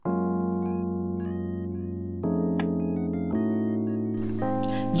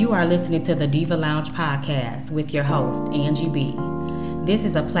You are listening to the Diva Lounge podcast with your host, Angie B. This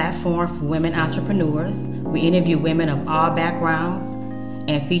is a platform for women entrepreneurs. We interview women of all backgrounds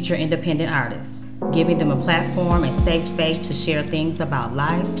and feature independent artists, giving them a platform and safe space to share things about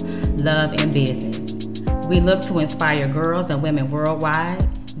life, love, and business. We look to inspire girls and women worldwide.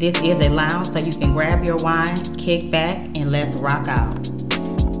 This is a lounge, so you can grab your wine, kick back, and let's rock out.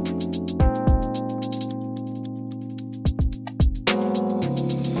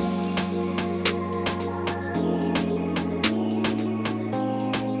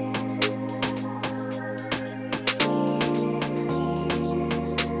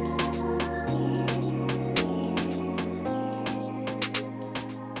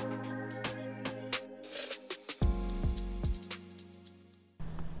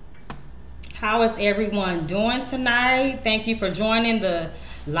 How is everyone doing tonight? Thank you for joining the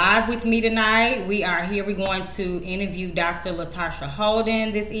live with me tonight. We are here. We're going to interview Dr. Latarsha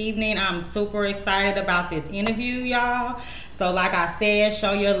Holden this evening. I'm super excited about this interview, y'all. So like I said,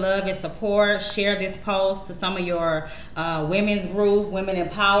 show your love and support. Share this post to some of your women's group, women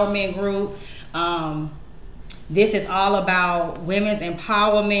empowerment group. This is all about women's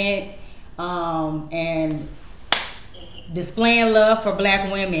empowerment and displaying love for Black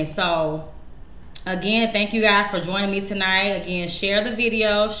women. So again, thank you guys for joining me tonight. Again, share the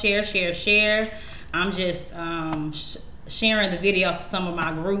video, share. I'm just sharing the video to some of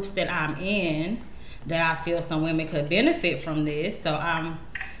my groups that I'm in that I feel some women could benefit from this. So I'm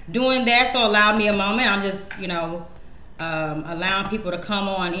doing that, so allow me a moment. I'm just, allowing people to come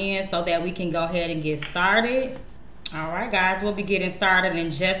on in so that we can go ahead and get started. All right, guys, we'll be getting started in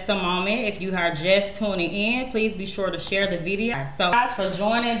just a moment. If you are just tuning in, please be sure to share the video. So guys, for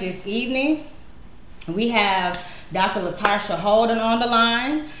joining this evening, we have Dr. Latarsha Holden on the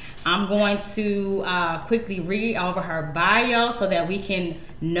line. I'm going to quickly read over her bio so that we can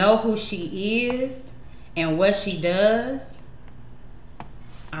know who she is and what she does.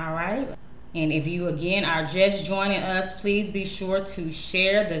 All right. And if you, again, are just joining us, please be sure to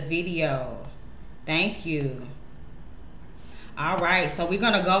share the video. Thank you. All right. So we're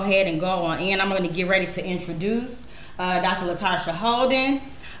going to go ahead and go on in. I'm going to get ready to introduce Dr. Latarsha Holden.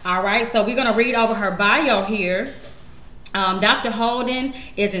 All right, so we're going to read over her bio here. Dr. Holden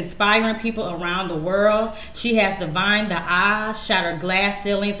is inspiring people around the world. She has divined the odds, shattered glass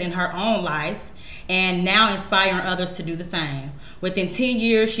ceilings in her own life, and now inspiring others to do the same. Within 10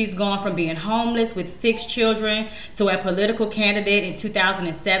 years, she's gone from being homeless with 6 children to a political candidate in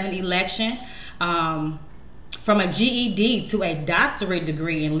 2007 election. From a GED to a doctorate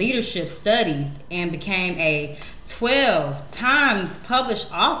degree in leadership studies, and became a 12 times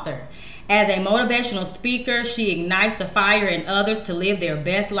published author. As a motivational speaker, she ignites the fire in others to live their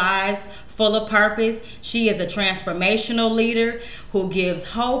best lives full of purpose. She is a transformational leader who gives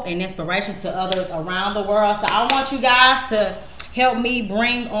hope and inspiration to others around the world. So I want you guys to help me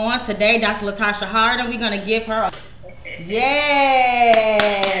bring on today Dr. Latarsha Holden. We're going to give her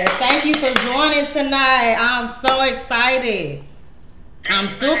Yes! Thank you for joining tonight. I'm so excited. I'm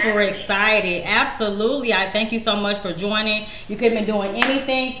super excited. Absolutely. I thank you so much for joining. You could have been doing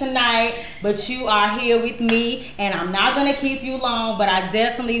anything tonight, but you are here with me, and I'm not going to keep you long, but I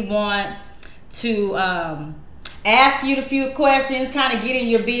definitely want to ask you a few questions, kind of get in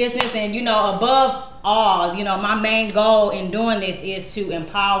your business, and, above all, my main goal in doing this is to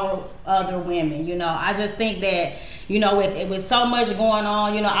empower other women. I just think that, with so much going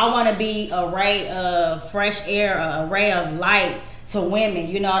on, I want to be a ray of fresh air, a ray of light to women,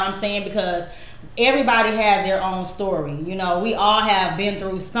 you know what I'm saying? Because everybody has their own story. We all have been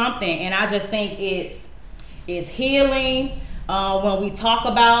through something, and I just think it's healing when we talk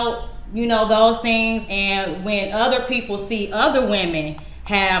about, those things, and when other people see other women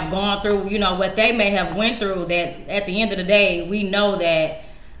have gone through, what they may have went through, that at the end of the day, we know that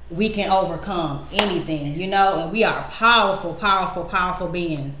we can overcome anything, and we are powerful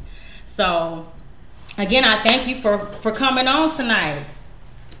beings. So again, I thank you for coming on tonight.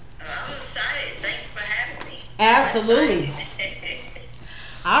 I'm excited. Thank you for having me. Absolutely.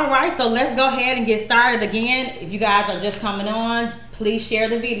 All right, so let's go ahead and get started. Again, if you guys are just coming on, please share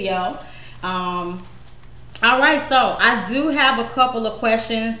the video. All right, so I do have a couple of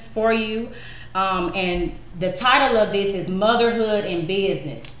questions for you. And the title of this is Motherhood and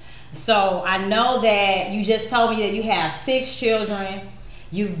Business. So I know that you just told me that you have 6 children.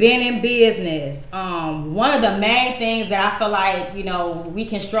 You've been in business. One of the main things that I feel like, we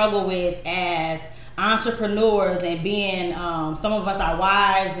can struggle with as entrepreneurs and being, some of us are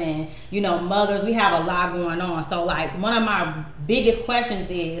wives and, mothers, we have a lot going on. So one of my biggest questions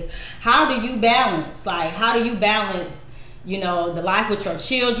is, how do you balance the life with your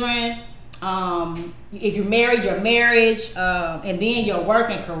children, if you're married, your marriage, and then your work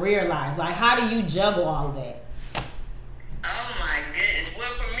and career life. Like, how do you juggle all of that? Oh my goodness.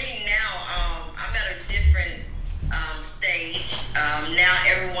 Well, for me now, I'm at a different stage. Now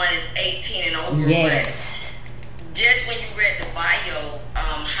everyone is 18 and over. Yes. But just when you read the bio,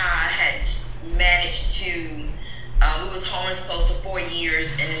 how I had managed to, we was homeless close to 4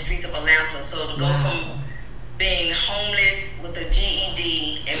 years in the streets of Atlanta. So to go from being homeless with a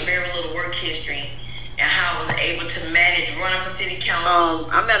GED and very little work history, and how I was able to manage running for city council.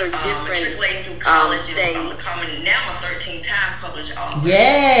 I'm at a different matriculating through college, and I'm becoming now a 13-time published author.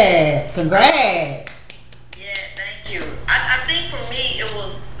 Yes, congrats. Yeah, thank you. I think for me it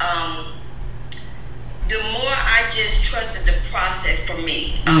was the more I just trusted the process for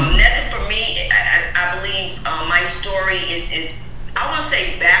me. Nothing for me. I believe my story is I want to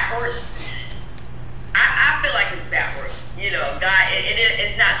say backwards. I feel like it's backwards. God,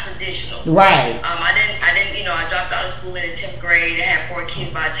 it's not traditional. Right. I didn't, I dropped out of school in the 10th grade. I had 4 kids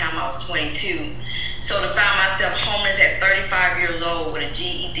by the time I was 22. So to find myself homeless at 35 years old with a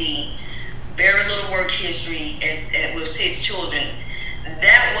GED, very little work history, and with 6 children,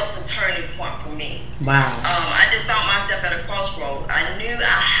 that was the turning point for me. Wow. I just found myself at a crossroad. I knew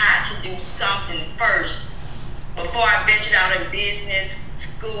I had to do something first before I ventured out in business,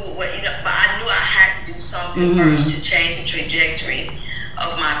 school, but I knew I had to do something first to change the trajectory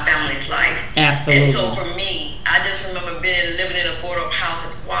of my family's life. Absolutely. And so for me, I just remember living in a board-up house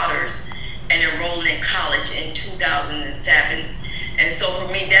as squatters and enrolling in college in 2007. And so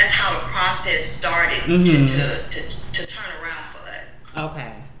for me, that's how the process started to turn around for us.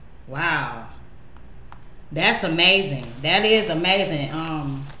 Okay. Wow. That's amazing. That is amazing.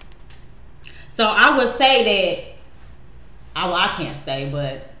 So I would say that, I can't say,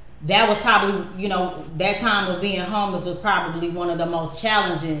 but that was probably, that time of being homeless was probably one of the most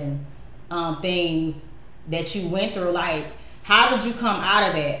challenging things that you went through. Like, how did you come out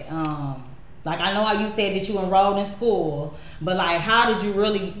of that? Like, I know how you said that you enrolled in school, but like, how did you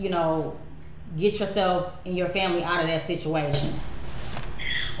really, get yourself and your family out of that situation?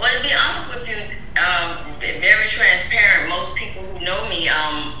 Well, to be honest with you, very transparent. Most people who know me,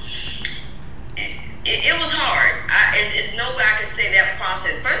 it was hard. It's no way I could say that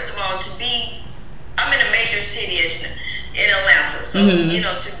process. First of all, I'm in a major city in Atlanta. So,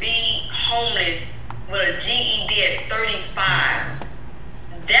 to be homeless with a GED at 35,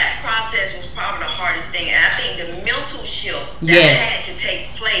 that process was probably the hardest thing. And I think the mental shift that had to take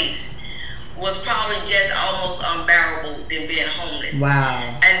place was probably just almost unbearable than being homeless.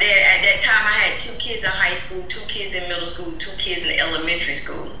 Wow. And then at that time, I had 2 kids in high school, 2 kids in middle school, 2 kids in elementary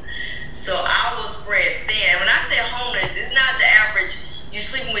school. So I was spread thin. And when I say homeless, it's not the average, you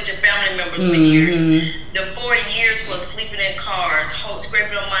sleeping with your family members for years. The 4 years was sleeping in cars,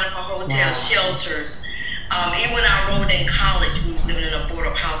 scraping up money for hotels, shelters. Even when I enrolled in college, we was living in a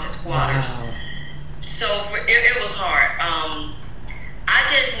board-up house as squatters. Wow. So it was hard. I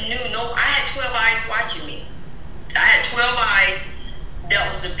just knew, I had 12 eyes watching me. I had 12 eyes that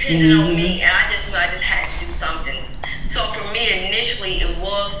was dependent on me, and I just knew I just had to do something. So for me, initially, it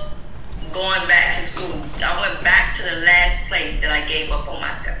was going back to school. I went back to the last place that I gave up on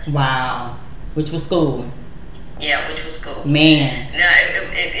myself. Wow. Which was school? Yeah, which was school. Man. Now,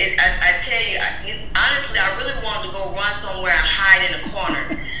 I tell you, honestly, I really wanted to go run somewhere and hide in a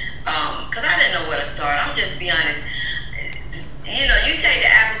corner because I didn't know where to start. I'm just be honest. You take the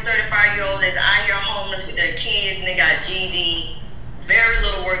average 35-year-old that's out here homeless with their kids and they got GED, very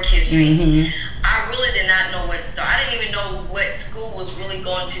little work history. I really did not know where to start. I didn't even know what school was really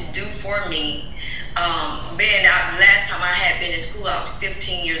going to do for me. Being out, the last time I had been in school, I was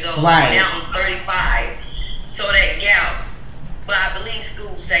 15 years old. Right. Now I'm 35. So that gap, but I believe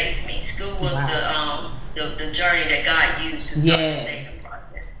school saved me. School was the journey that God used to start the saving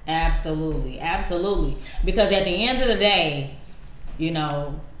process. Absolutely, absolutely. Because at the end of the day, and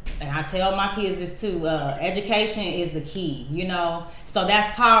I tell my kids this too, education is the key, So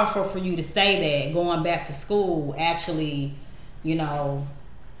that's powerful for you to say that going back to school actually,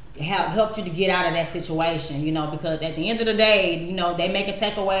 helped you to get out of that situation, because at the end of the day, they can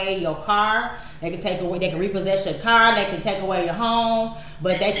take away your car, they can repossess your car, they can take away your home,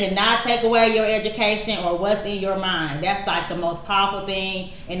 but they cannot take away your education or what's in your mind. That's like the most powerful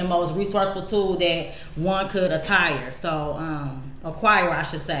thing and the most resourceful tool that one could acquire, I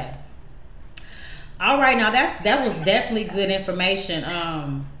should say. All right, now that was definitely good information.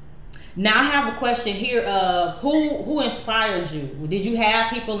 Now I have a question here of who inspired you? Did you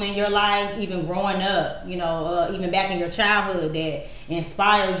have people in your life, even growing up, even back in your childhood, that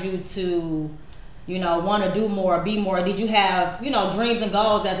inspired you to want to do more, be more? Did you have, dreams and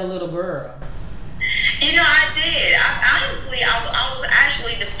goals as a little girl? I did. I was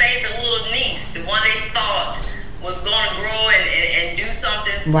actually the favorite little niece, the one they thought was going to grow and do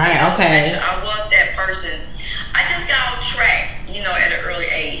something special. I was that person. I just got on track, at an early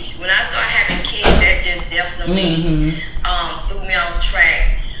age. When I started having kids, that just definitely threw me off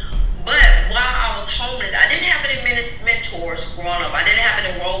track. But while I was homeless, I didn't have any mentors growing up. I didn't have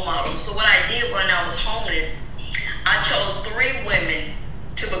any role models. So what I did when I was homeless, I chose 3 women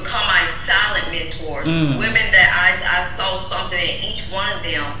to become my silent mentors. Women that I saw something in each one of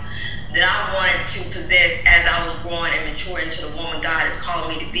them that I wanted to possess as I was growing and maturing into the woman God has called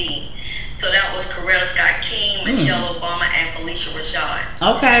me to be. So that was Coretta Scott King, Michelle Obama, and Felicia Rashad.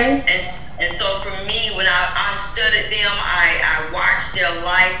 Okay. And so for me, when I studied them, I watched their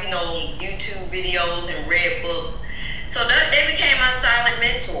life, YouTube videos and read books. So they became my silent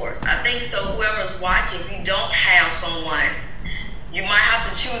mentors. I think so. Whoever's watching, if you don't have someone, you might have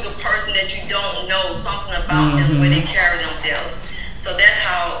to choose a person that you don't know something about them, the way they carry themselves. So that's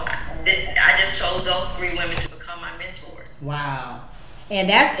how I just chose those 3 women to become my mentors. Wow. And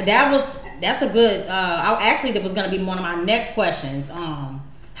that's a good. That was going to be one of my next questions.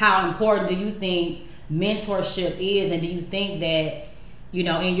 How important do you think mentorship is, and do you think that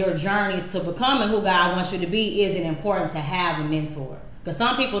in your journey to becoming who God wants you to be, is it important to have a mentor? Because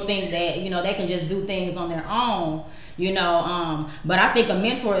some people think that they can just do things on their own. But I think a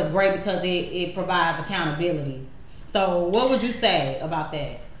mentor is great because it provides accountability. So what would you say about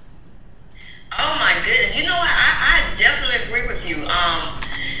that? Oh my goodness! You know what? I definitely agree with you. And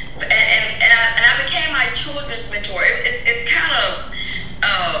I became my children's mentor. It's kind of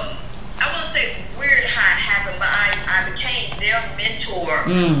I won't say weird how it happened, but I became their mentor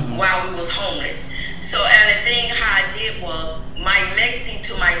while we was homeless. So and the thing how I did was my legacy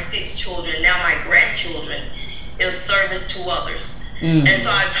to my 6 children, now my grandchildren, is service to others. And so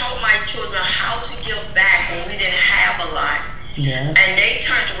I taught my children how to give back when we didn't have a lot. Yeah. And they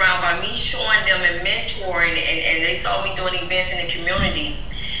turned around by me showing them and mentoring, and they saw me doing events in the community.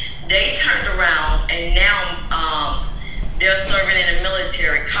 They turned around and now they're serving in the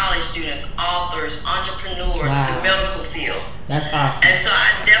military, college students, authors, entrepreneurs, the medical field. That's awesome. And so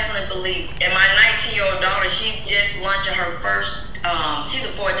I definitely believe, and my 19-year-old daughter, she's just launching her first, she's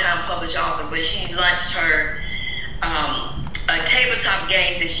a 4-time published author, but she launched her tabletop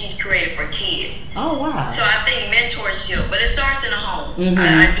games that she's created for kids. Oh, wow. So I think mentorship, but it starts in the home.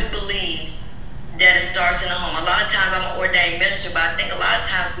 I do believe that it starts in the home. A lot of times I'm an ordained minister, but I think a lot of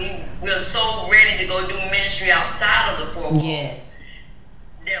times we're so ready to go do ministry outside of the 4 walls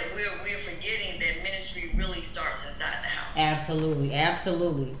that we're forgetting that ministry really starts inside the house. Absolutely.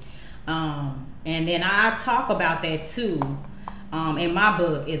 And then I talk about that too in my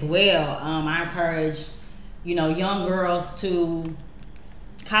book as well. I encourage young girls to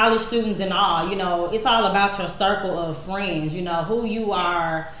college students and all, it's all about your circle of friends, who you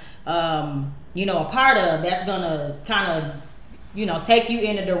are, a part of, that's gonna kind of, take you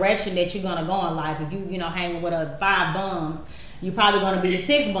in the direction that you're gonna go in life. If you, hanging with 5 bums, you're probably gonna be the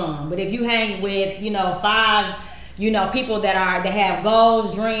 6th bum. But if you hang with, 5, people that have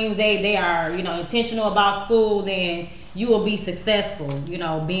goals, dreams, they are, intentional about school, then you will be successful,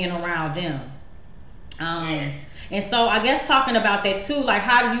 being around them. And so I guess talking about that too, like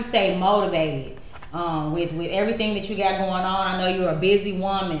how do you stay motivated with everything that you got going on? I know you're a busy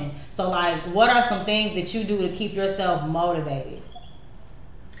woman, so like what are some things that you do to keep yourself motivated?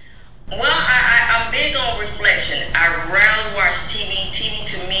 Well, I'm big on reflection. I rarely watch TV. TV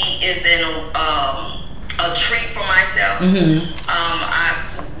to me is a treat for myself.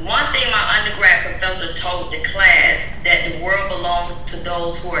 One thing my undergrad professor told the class, that the world belongs to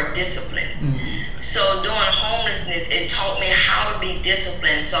those who are disciplined. So during homelessness, it taught me how to be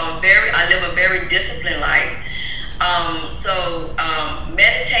disciplined. So I live a very disciplined life. So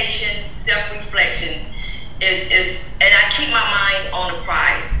meditation, self-reflection is, and I keep my mind on the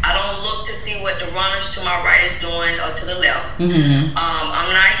prize. I don't look to see what the runners to my right is doing or to the left.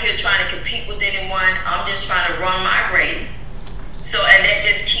 I'm not here trying to compete with anyone. I'm just trying to run my race. So, and that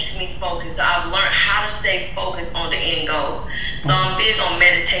just keeps me focused. So I've learned how to stay focused on the end goal. So I'm big on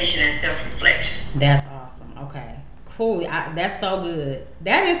meditation and self-reflection. That's awesome. Okay, cool. That's so good.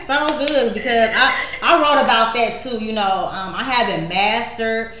 That is so good because I wrote about that too. I haven't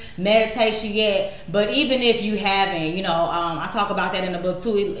mastered meditation yet, but even if you haven't, I talk about that in the book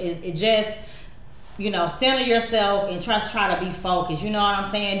too. It just, center yourself and try to be focused. You know what I'm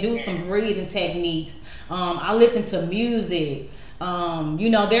saying? Do some breathing techniques. I listen to music.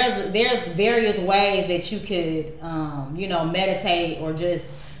 There's various ways that you could, meditate or just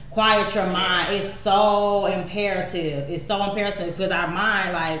quiet your mind is so imperative. It's so imperative because our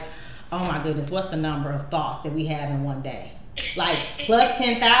mind, like, oh my goodness, what's the number of thoughts that we have in one day? Like plus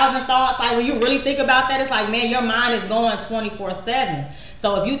 10,000 thoughts. Like when you really think about that, it's like, man, your mind is going 24/7.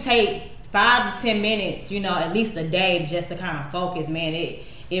 So if you take 5 to 10 minutes, at least a day just to kind of focus, man, it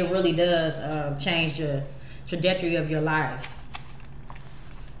really does change the trajectory of your life.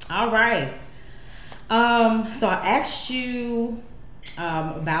 All right. So I asked you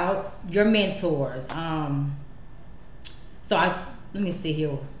about your mentors. Let me see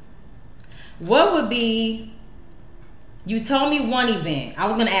here. What would be, you told me one event. I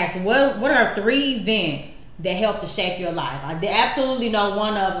was going to ask, what are 3 events that helped to shape your life? I absolutely know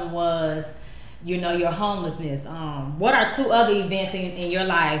one of them was, your homelessness. What are 2 other events in your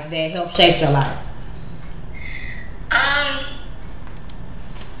life that helped shape your life?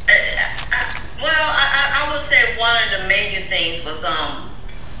 I would say one of the major things was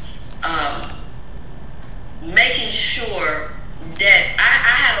making sure that I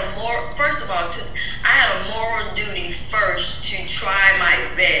had I had a moral duty first to try my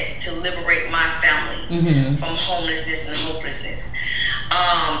best to liberate my family from homelessness and hopelessness.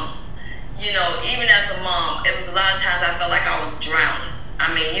 Even as a mom, it was a lot of times I felt like I was drowning.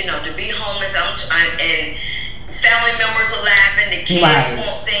 I mean, to be homeless, and family members are laughing, the kids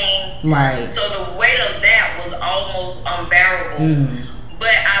want things. Right. So the weight of that was almost unbearable. But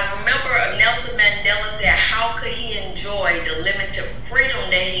I remember Nelson Mandela said, how could he enjoy the limited freedom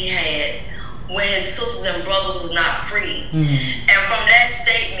that he had when his sisters and brothers was not free? And from that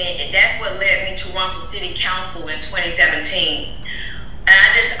statement, that's what led me to run for city council in 2017.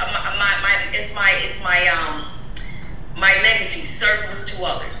 And my legacy, serving to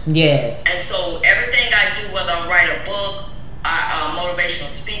others. Yes. And so everything I do, whether I write a book, motivational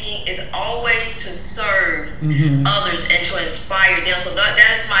speaking, is always to serve others and to inspire them. So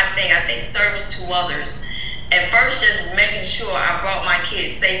that is my thing. I think service to others. At first, just making sure I brought my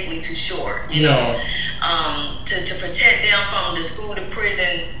kids safely to shore, to protect them from the school to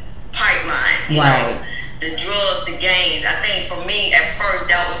prison pipeline, you know, the drugs, the gangs. I think for me, at first,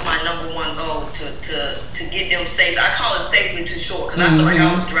 that was my number one goal, to get them safe. I call it safely to shore because I feel like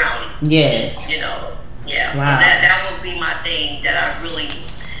I was drowning. Yes. Yeah. Wow. So that would be my thing that I really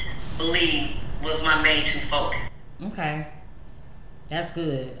believe was my main focus. Okay. That's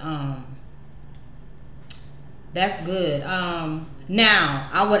good. That's good. Now,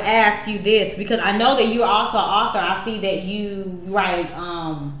 I would ask you this because I know that you're also an author. I see that you write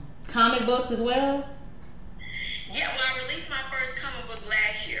comic books as well. Yeah, I released my first comic book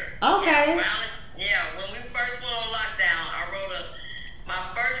last year. Okay. When we first went on lockdown, I wrote my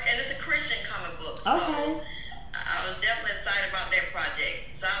first, and it's a Christian comic book. So okay. I was definitely excited about that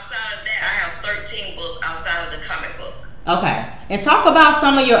project. So outside of that, I have 13 books outside of the comic book. Okay. And talk about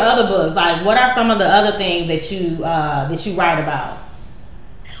some of your other books. Like, what are some of the other things that you write about?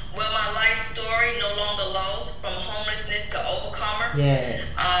 Well, my life story, No Longer Lost, from homelessness to overcomer. Yes.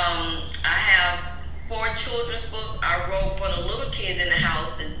 I have 4 children's books I wrote for the little kids in the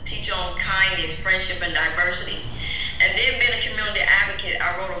house to teach on kindness, friendship, and diversity. And then being a community advocate,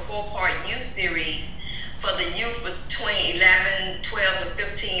 I wrote a 4-part youth series for the youth between 11, 12 to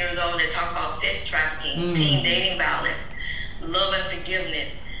 15 years old that talk about sex trafficking, teen dating violence, love and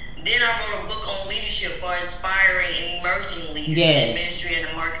forgiveness. Then I wrote a book on leadership for inspiring and emerging leaders in ministry and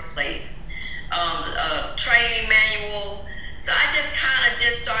the marketplace. A training manual. So I just kind of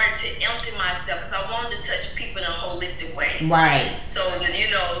started to empty myself because I wanted to touch people in a holistic way. Right. So that,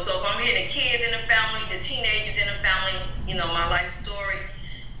 so if I'm hitting the kids in the family, the teenagers in the family, my life story.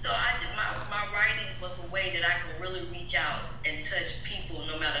 So my writings was a way that I can really reach out and touch people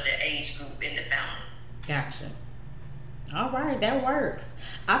no matter the age group in the family. Gotcha. All right, that works.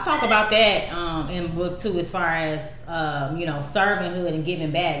 I talk about that in book 2 as far as servanthood and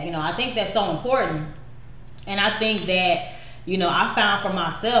giving back. I think that's so important, and I think that I found for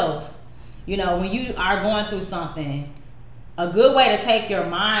myself, when you are going through something, a good way to take your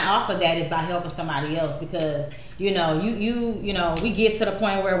mind off of that is by helping somebody else because we get to the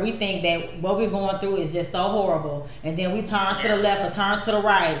point where we think that what we're going through is just so horrible, and then we turn to the left or turn to the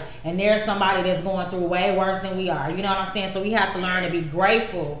right, and there's somebody that's going through way worse than we are. You know what I'm saying? So we have to learn to be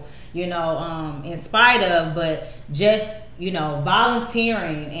grateful, in spite of, but just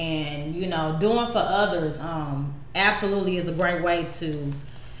volunteering and doing for others absolutely is a great way to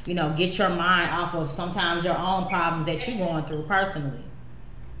get your mind off of sometimes your own problems that you're going through personally.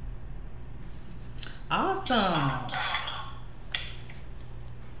 Awesome.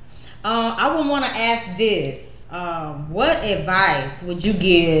 I would want to ask this. What advice would you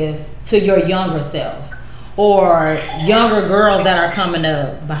give to your younger self? or younger girls that are coming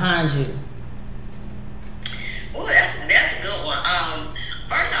up behind you? Well, that's a good one.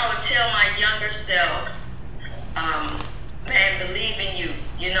 First, I would tell my younger self, man, believe in you.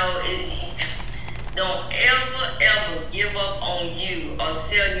 You know, don't ever give up on you or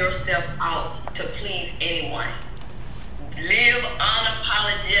sell yourself out to please anyone. Live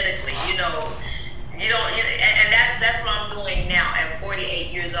unapologetically. You know, and that's what I'm doing now at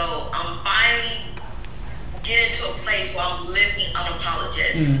 48 years old. I'm finally getting to a place where I'm living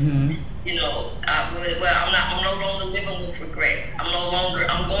unapologetically. Mm-hmm. You know, I'm no longer living with regrets. I'm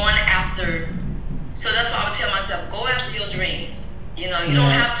going after. So that's why I would tell myself, go after your dreams. You know, you don't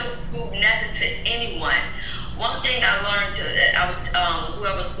have to prove nothing to anyone. One thing I learned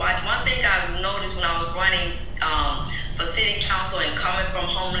whoever's watching, one thing I've noticed when I was running for city council and coming from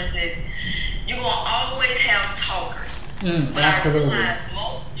homelessness, you're going to always have talkers. But absolutely. I realized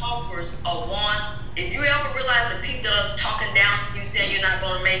most talkers are ones, if you ever realize the people that are talking down to you saying you're not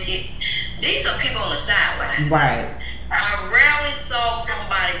going to make it, these are people on the sidelines. Right. I rarely saw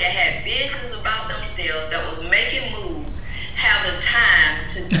somebody that had business about themselves, that was making moves, have the time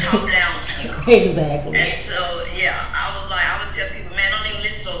to talk down to you. Exactly. And so, I would tell people, man, don't even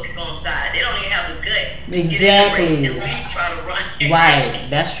listen to those people on the side. They don't even have the guts to get in the race. At least try to run. Right.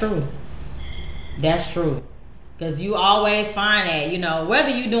 That's true. That's true. Because you always find that, you know, whether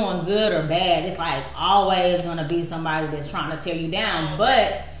you're doing good or bad, it's like always going to be somebody that's trying to tear you down.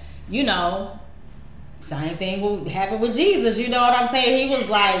 But, you know, same thing will happen with Jesus. You know what I'm saying? He was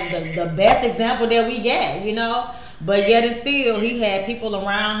like the best example that we get, you know. But yet and still, he had people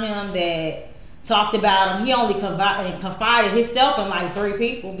around him that talked about him. He only confided himself in like 3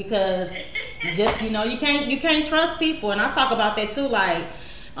 people because just, you know, you can't trust people. And I talk about that too, like,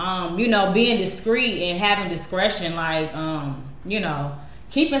 you know, being discreet and having discretion, like, you know,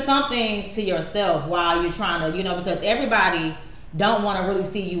 keeping some things to yourself while you're trying to, you know, because everybody don't want to really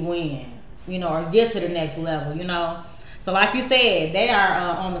see you win, you know, or get to the next level, you know. So like you said, they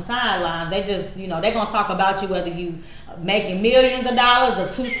are on the sidelines. They just, you know, they're going to talk about you whether you making millions of dollars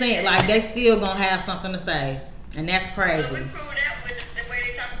or 2 cents. Like, they still going to have something to say. And that's crazy. Well, we prove that with the way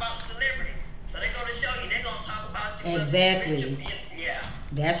they talk about celebrities. So they go to show you, they're going to talk about you. Exactly. Yeah.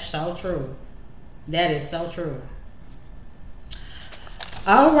 That's so true. That is so true.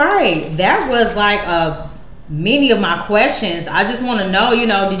 All right. That was like many of my questions. I just want to know, you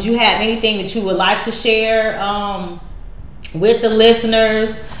know, did you have anything that you would like to share with the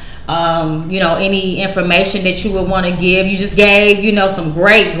listeners? You know, any information that you would want to give? You just gave, you know, some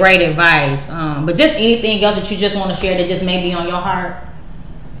great advice. But just anything else that you just want to share that just may be on your heart?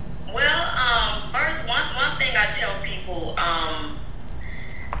 Well, first, one thing I tell people,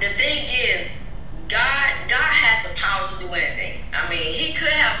 the thing is, God has the power to do anything. I mean, he could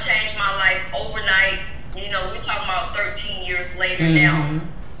have changed my life overnight. You know, we're talking about 13 years later now.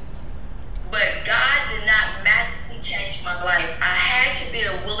 But God did not magically change my life. I had to be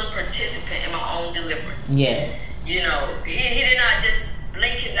a willing participant in my own deliverance. Yes. You know, he did not just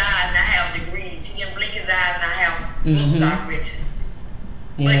blink his eyes and I have degrees. He didn't blink his eyes and I have books I've written.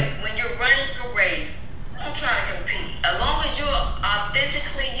 Yeah. But when you're running a race, don't try to compete. As long as you're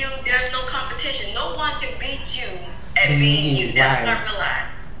authentically you, there's no competition. No one can beat you at being you. That's what I realized.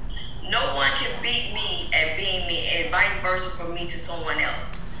 No one can beat me at being me, and vice versa from me to someone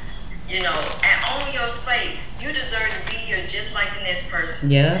else. You know, and own your space. You deserve to be here just like the next person.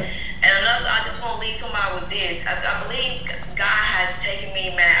 Yeah. And another, I just want to leave somebody with this. I believe God has taken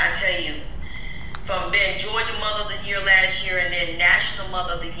me, man, I tell you, from being Georgia Mother of the Year last year and then National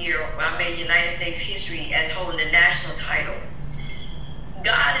Mother of the Year, where I made United States history as holding the national title.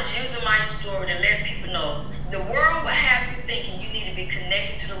 God is using my story to let people know the world will have you thinking you need to be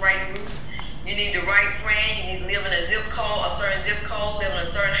connected to the right group. You need the right friend. You need to live in a certain zip code, live in a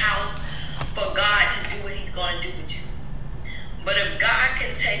certain house for God to do what he's going to do with you. But if God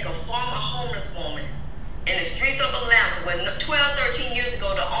can take a former homeless woman in the streets of Atlanta, where 12, 13 years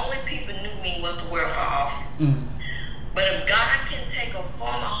ago, the only people knew me was the welfare office. But if God can take a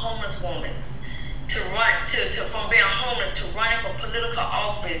former homeless woman to run from being homeless to running for political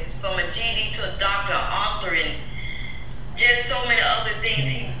office, from a GD to a doctor, author, and just so many other things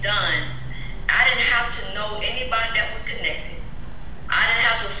he's done, I didn't have to know anybody that was connected. I didn't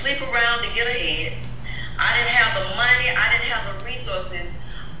have to sleep around to get ahead. I didn't have the money. I didn't have the resources.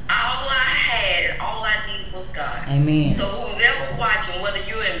 All I had, all I needed was God. Amen. So who's ever watching, whether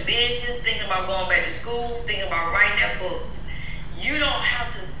you're in business, thinking about going back to school, thinking about writing that book, you don't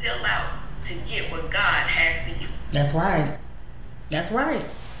have to sell out to get what God has for you. That's right. That's right.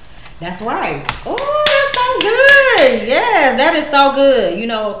 That's right. Oh, that's so good. Yes, that is so good. You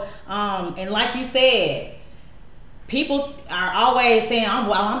know, and like you said, people are always saying,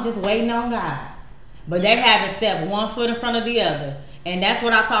 I'm just waiting on God. But they haven't stepped one foot in front of the other. And that's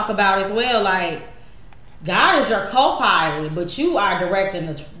what I talk about as well. Like, God is your co-pilot, but you are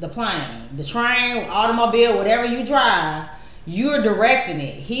directing the plane, the train, automobile, whatever you drive. You're directing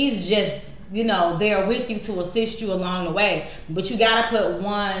it. He's just, there with you to assist you along the way. But you got to put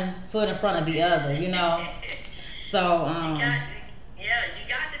one foot in front of the other, So, you got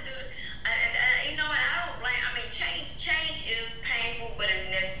to do it. And I don't blame. I mean, change is painful, but it's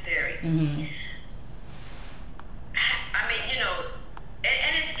necessary. Mm-hmm. I mean,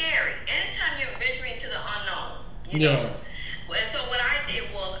 and it's scary. Anytime you're venturing into the unknown, Yes. And so what I did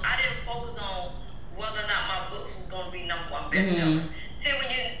was I didn't focus on whether or not my books was going to be #1 bestseller. See, I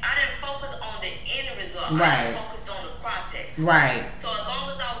didn't focus on the end result. Right. I just focused on the process. Right. So as long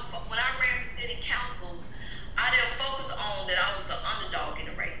as when I ran for city council, I didn't focus on that I was the underdog in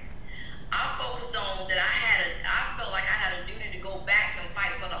the race. I focused on that I felt like I had a duty to go back and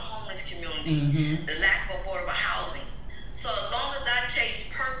fight for the homeless community, the lack of affordable housing. So as long as I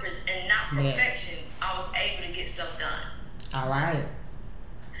chased purpose and not perfection, I was able to get stuff done. All right.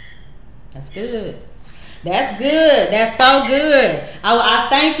 That's good. That's good. That's so good. I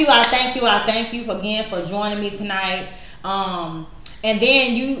thank you. I thank you again for joining me tonight. And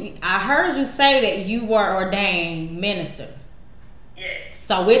then I heard you say that you were ordained minister. Yes.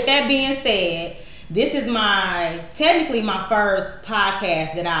 So with that being said, this is technically my first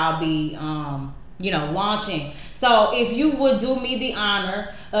podcast that I'll be, launching. So if you would do me the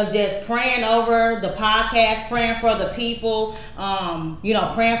honor of just praying over the podcast, praying for the people,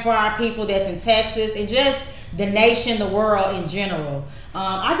 praying for our people that's in Texas and just the nation, the world in general.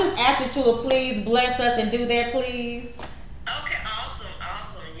 I just ask that you would please bless us and do that, please. Okay, awesome,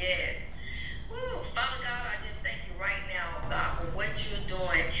 yes. Woo, Father God, I just thank you right now, oh God, for what you're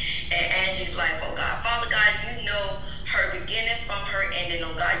doing in Angie's life, oh God. Father God, you know her beginning from her ending,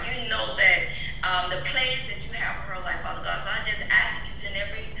 oh God. You know that the plans that you have for her life, Father God. So I just ask that you send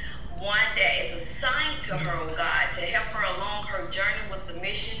every one that is assigned to her, oh God, to help her along her journey with the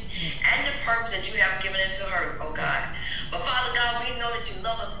mission and the purpose that you have given into her, oh God. But Father God, we know that you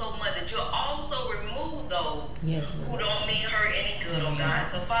love us so much that you'll also remove those who don't mean her any good, oh God.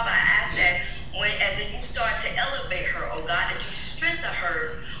 So Father, I ask that as you start to elevate her, oh God, that you strengthen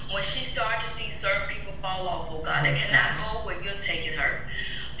her when she starts to see certain people fall off, oh God, that cannot go where you're taking her.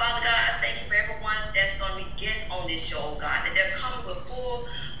 Father God, I thank you for everyone that's going to be guests on this show, oh God, that they're coming with full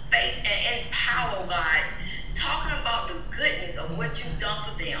faith and power, oh God, talking about the goodness of what you've done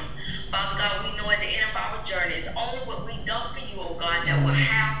for them. Father God, we know at the end of our journey, it's only what we've done for you, oh God, that will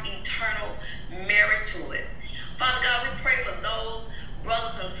have eternal merit to it. Father God, we pray for those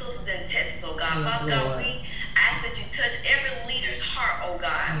brothers and sisters in Texas, oh God. Father God, we ask that you touch every leader's heart, oh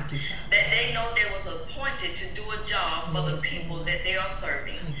God, that they know they was appointed to do a job for the people that they are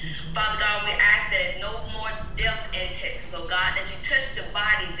serving. Father God, we ask that no more deaths in Texas, oh God, that you touch the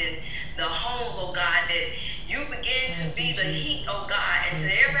bodies and the homes, oh God, that you begin to be the heat, oh God, and to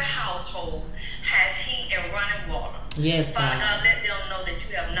every household has heat and running water. Yes, Father God, let them know that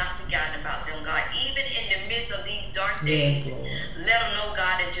you have not forgotten about them, God. Even in the midst of these dark days, let them know,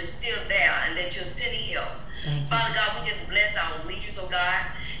 God, that you're still there and that you're sending help. Father God, we just bless our leaders, oh God,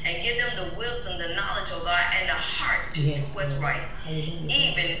 and give them the wisdom, the knowledge, oh God, and the heart to do what's right.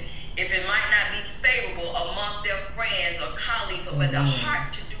 Even if it might not be favorable amongst their friends or colleagues, but the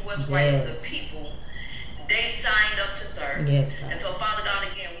heart to do what's right for the people they signed up to serve. And so, Father God,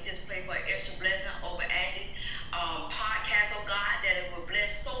 again, we just pray for an extra blessing over Angie's podcast, oh God, that it will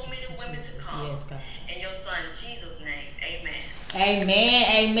bless so many women to come. In your son Jesus' name, amen.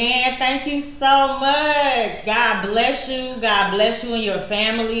 Amen. Thank you so much. God bless you. God bless you and your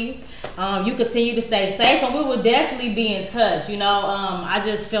family. You continue to stay safe, and we will definitely be in touch. I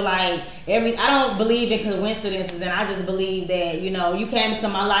just feel like I don't believe in coincidences, and I just believe that, you came into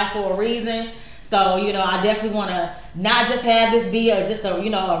my life for a reason. So, I definitely want to not just have this be a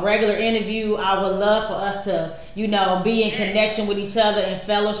regular interview. I would love for us to, be in connection with each other and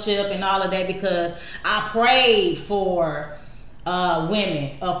fellowship and all of that, because I pray for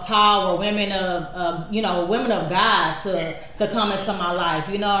women of power, women of women of God to come into my life.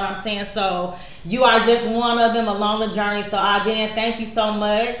 You know what I'm saying? So you are just one of them along the journey. So again, thank you so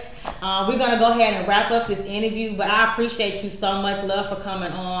much. We're gonna go ahead and wrap up this interview, but I appreciate you so much, love, for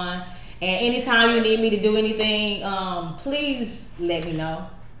coming on. And anytime you need me to do anything, please let me know.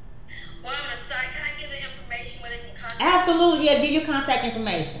 Well, I'm sorry, can I get the information where they can contact? Absolutely, yeah, give your contact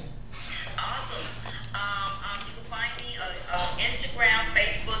information. Awesome. You can find me on Instagram,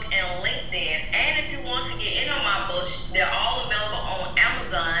 Facebook, and LinkedIn. And if you want to get in on my books, they're all available on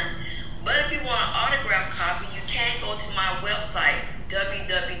Amazon. But if you want an autograph copy, you can can go to my website,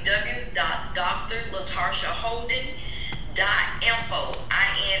 www.drlatarshaholden.info,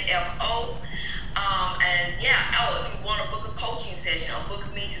 I-N-F-O. And yeah, if you want to book a coaching session or book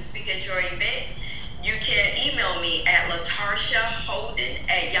me to speak at your event, you can email me at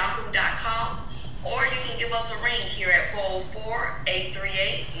latarshaholden@yahoo.com, or you can give us a ring here at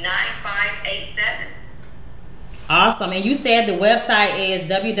 404-838-9587. Awesome. And you said the website is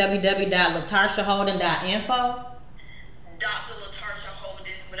www.latarshaholden.info? Dr. Latarsha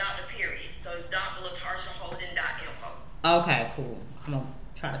Holden without the period. So it's drlatarshaholden.info. Okay, cool. I'm going to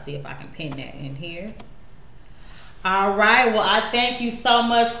try to see if I can pin that in here. All right. Well, I thank you so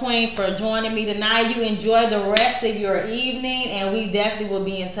much, Queen, for joining me tonight. You enjoy the rest of your evening, and we definitely will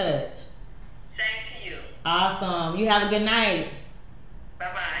be in touch. Same to you. Awesome. You have a good night.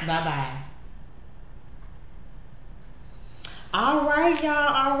 Bye-bye. Bye-bye. All right,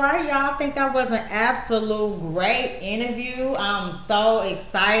 y'all. I think that was an absolute great interview. I'm so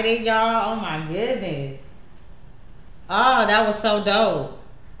excited, y'all. Oh, my goodness. Oh, that was so dope.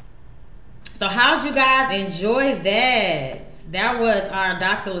 So how'd you guys enjoy that? That was our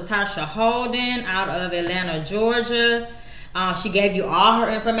Dr. Latarsha Holden out of Atlanta, Georgia. She gave you all her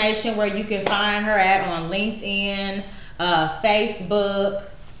information where you can find her at on LinkedIn, Facebook.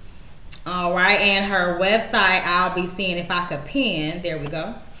 All right, and her website, I'll be seeing if I could pin. There we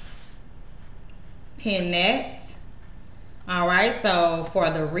go. Pin that. All right, so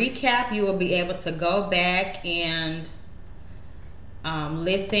for the recap, you will be able to go back and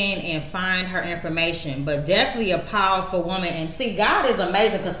listen and find her information. But definitely a powerful woman. And see, God is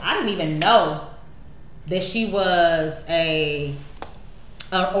amazing, because I didn't even know that she was an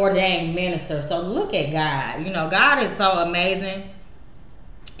ordained minister. So look at God. You know, God is so amazing.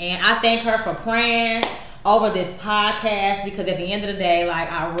 And I thank her for praying over this podcast, because at the end of the day,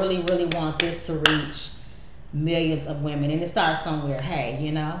 like, I really, really want this to reach millions of women. And it starts somewhere. Hey,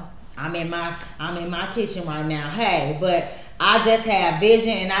 you know, I'm in my kitchen right now. Hey, but I just have vision,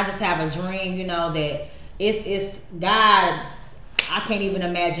 and I just have a dream, you know, that it's God. I can't even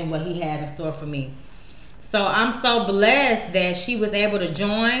imagine what he has in store for me. So I'm so blessed that she was able to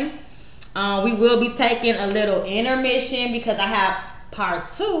join. We will be taking a little intermission, because I have part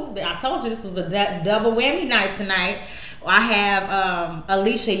 2. I told you this was a double whammy night tonight. I have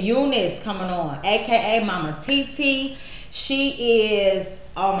Alicia Eunice coming on, aka Mama TT. She is,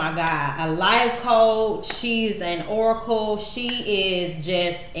 oh my God, a life coach. She's an oracle. She is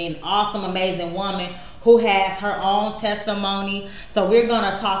just an awesome, amazing woman who has her own testimony. So we're going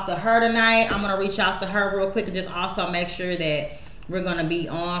to talk to her tonight. I'm going to reach out to her real quick and just also make sure that we're going to be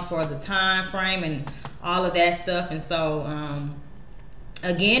on for the time frame and all of that stuff. And so,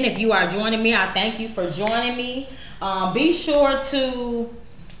 again, if you are joining me, I thank you for joining me. Be sure to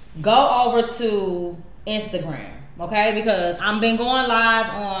go over to Instagram, okay? Because I've been going live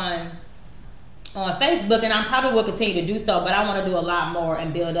on Facebook, and I probably will continue to do so, but I want to do a lot more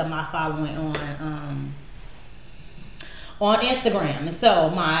and build up my following on Instagram. And so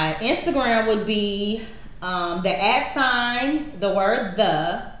my Instagram would be the @, the word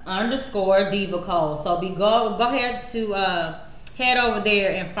 _Diva Cole. So go ahead to head over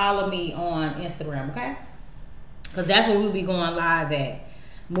there and follow me on Instagram, okay? Because that's where we'll be going live at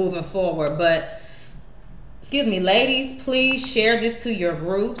moving forward. But excuse me, ladies, please share this to your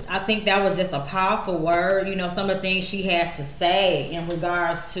groups. I think that was just a powerful word. You know, some of the things she had to say in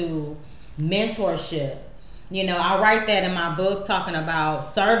regards to mentorship. You know, I write that in my book, talking about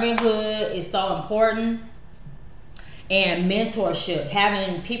servanthood is so important, and mentorship,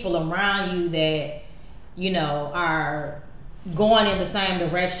 having people around you that, you know, are going in the same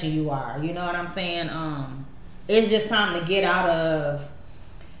direction you are. You know what I'm saying? It's just time to get out of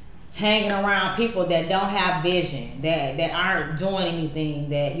hanging around people that don't have vision, that aren't doing anything,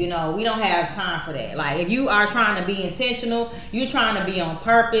 that, you know, we don't have time for that. Like, if you are trying to be intentional, you're trying to be on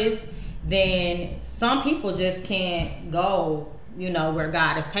purpose, then some people just can't go, you know, where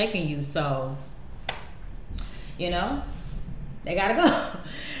God is taking you. So, you know, they gotta go.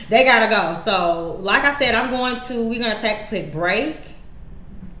 They gotta go. So, like I said, we're gonna take a quick break.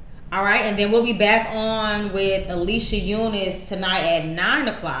 All right, and then we'll be back on with Alicia Eunice tonight at 9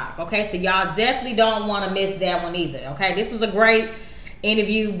 o'clock. Okay, so y'all definitely don't want to miss that one either. Okay, this is a great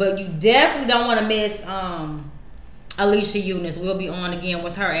interview, but you definitely don't want to miss Alicia Eunice. We'll be on again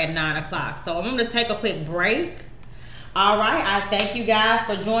with her at 9 o'clock. So I'm gonna take a quick break. All right, I thank you guys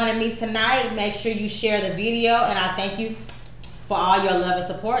for joining me tonight. Make sure you share the video, and I thank you for all your love and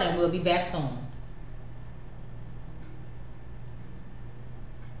support, and we'll be back soon.